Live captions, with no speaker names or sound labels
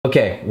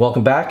Okay,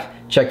 welcome back.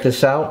 Check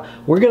this out.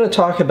 We're going to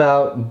talk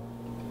about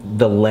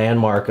the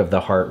landmark of the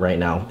heart right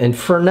now. And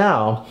for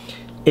now,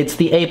 it's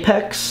the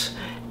apex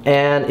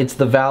and it's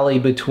the valley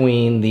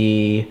between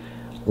the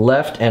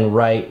left and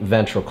right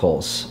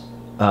ventricles.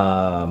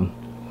 So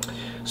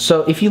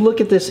if you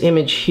look at this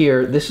image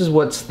here, this is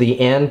what's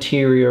the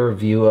anterior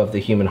view of the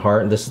human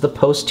heart, and this is the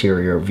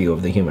posterior view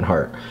of the human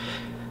heart.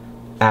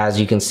 As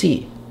you can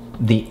see,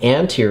 the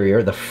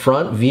anterior, the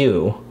front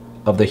view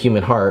of the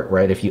human heart,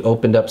 right? If you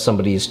opened up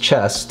somebody's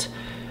chest,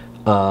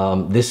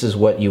 this is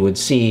what you would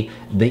see.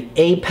 The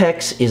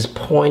apex is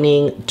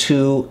pointing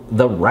to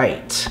the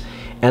right,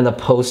 and the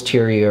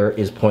posterior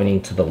is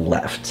pointing to the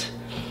left.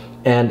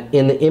 And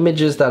in the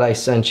images that I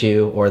sent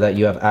you, or that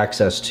you have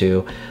access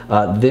to,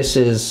 this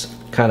is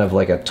kind of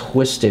like a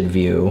twisted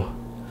view,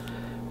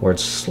 where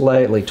it's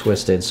slightly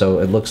twisted, so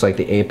it looks like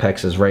the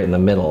apex is right in the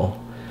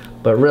middle.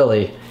 But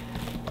really,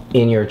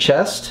 in your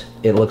chest,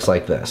 it looks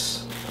like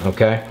this,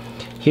 okay?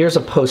 Here's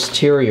a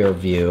posterior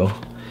view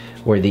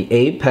where the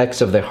apex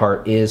of the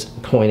heart is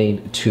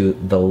pointing to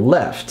the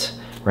left,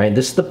 right?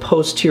 This is the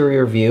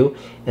posterior view,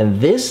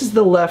 and this is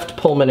the left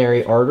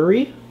pulmonary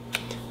artery,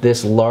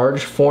 this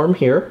large form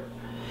here,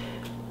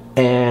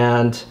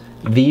 and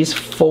these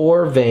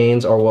four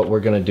veins are what we're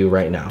gonna do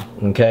right now,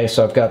 okay?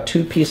 So I've got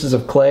two pieces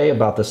of clay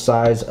about the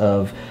size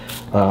of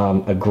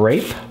a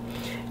grape,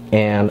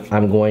 and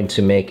I'm going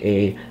to make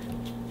a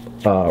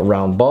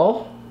round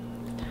ball.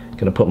 I'm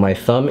gonna put my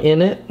thumb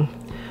in it,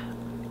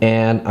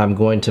 and I'm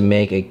going to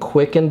make a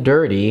quick and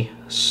dirty,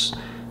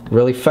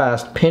 really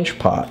fast pinch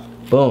pot.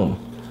 Boom.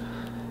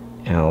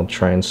 And I'll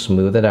try and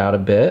smooth it out a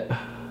bit.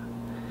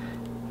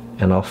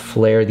 And I'll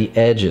flare the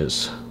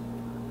edges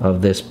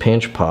of this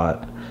pinch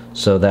pot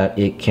so that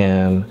it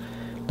can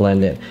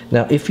blend in.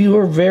 Now, if you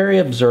are very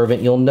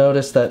observant, you'll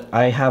notice that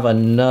I have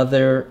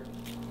another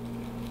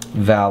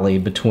valley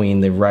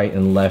between the right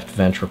and left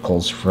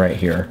ventricles right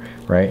here,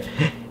 right?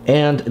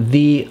 And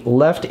the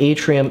left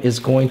atrium is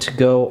going to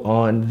go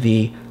on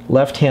the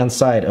left-hand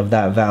side of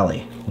that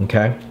valley,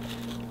 okay?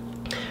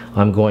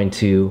 I'm going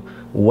to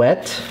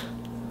wet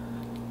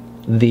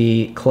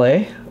the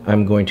clay.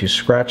 I'm going to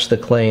scratch the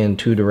clay in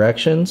two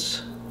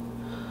directions,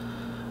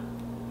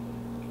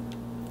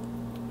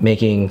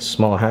 making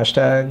small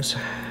hashtags.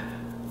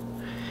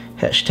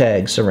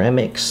 Hashtag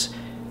ceramics,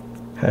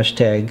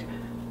 hashtag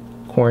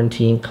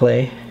quarantine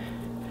clay,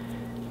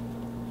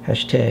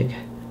 hashtag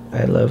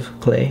I love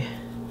clay.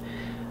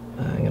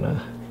 I'm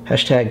gonna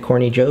hashtag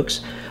corny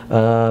jokes.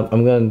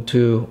 I'm going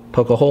to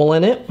poke a hole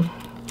in it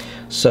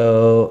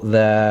so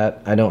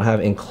that I don't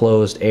have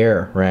enclosed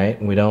air, right?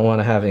 We don't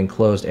want to have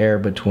enclosed air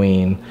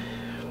between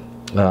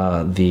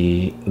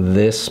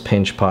this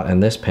pinch pot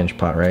and this pinch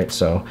pot, right?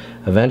 So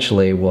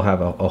eventually we'll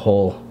have a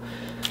hole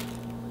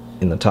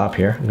in the top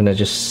here. I'm gonna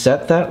just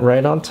set that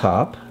right on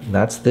top.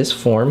 That's this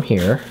form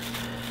here,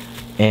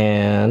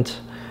 and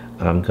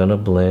I'm gonna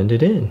blend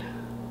it in.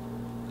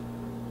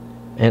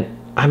 And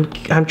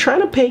I'm trying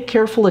to pay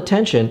careful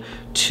attention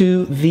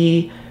to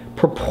the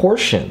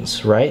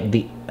proportions, right?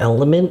 The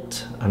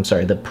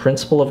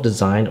principle of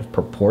design of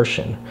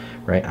proportion,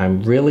 right?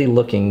 I'm really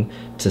looking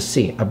to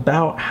see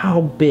about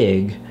how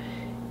big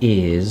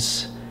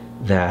is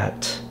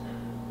that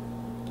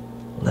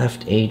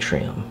left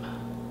atrium.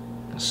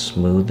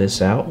 Smooth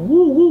this out.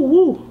 Woo, woo,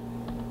 woo.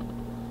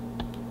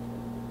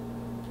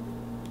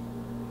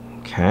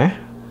 Okay.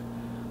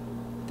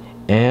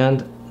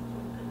 And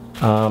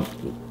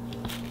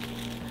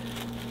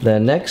the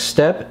next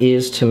step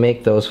is to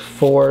make those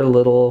four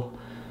little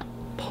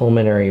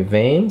pulmonary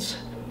veins.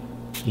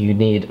 You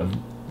need a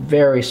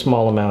very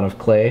small amount of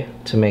clay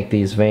to make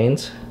these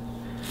veins.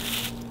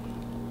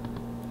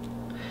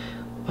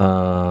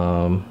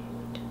 And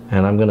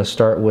I'm going to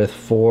start with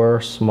 4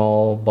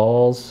 small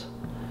balls,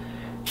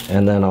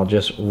 and then I'll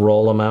just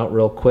roll them out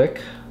real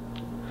quick.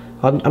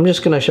 I'm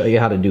just going to show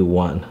you how to do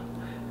one,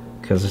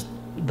 because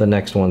the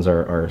next ones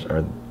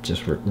are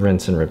just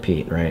rinse and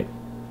repeat, right?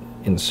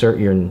 Insert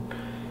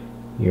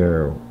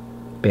your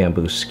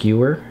bamboo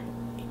skewer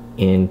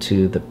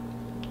into the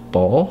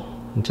ball,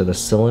 into the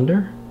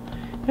cylinder,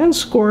 and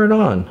score it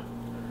on.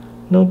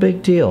 No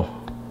big deal,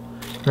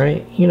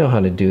 right? You know how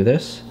to do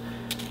this.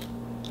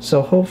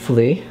 So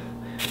hopefully,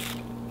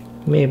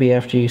 maybe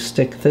after you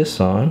stick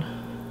this on,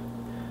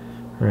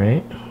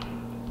 right,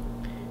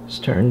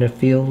 starting to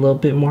feel a little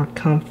bit more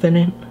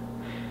confident,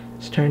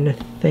 starting to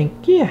think,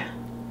 yeah,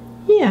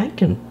 I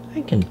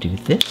can do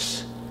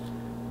this.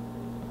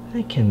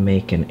 I can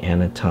make an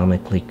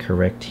anatomically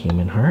correct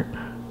human heart.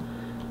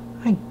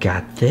 I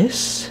got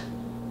this.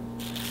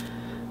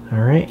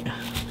 All right,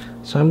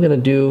 so I'm gonna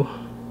do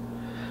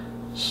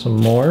some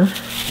more,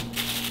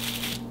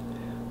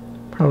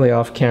 probably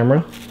off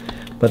camera,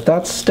 but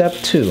that's step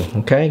 2,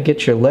 okay?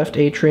 Get your left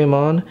atrium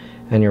on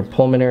and your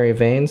pulmonary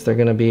veins. They're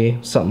gonna be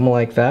something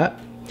like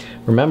that.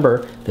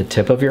 Remember, the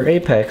tip of your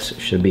apex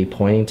should be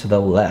pointing to the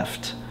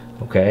left,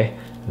 okay?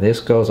 This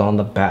goes on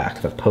the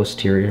back, the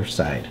posterior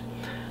side.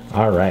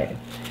 All right.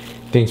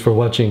 Thanks for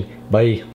watching. Bye.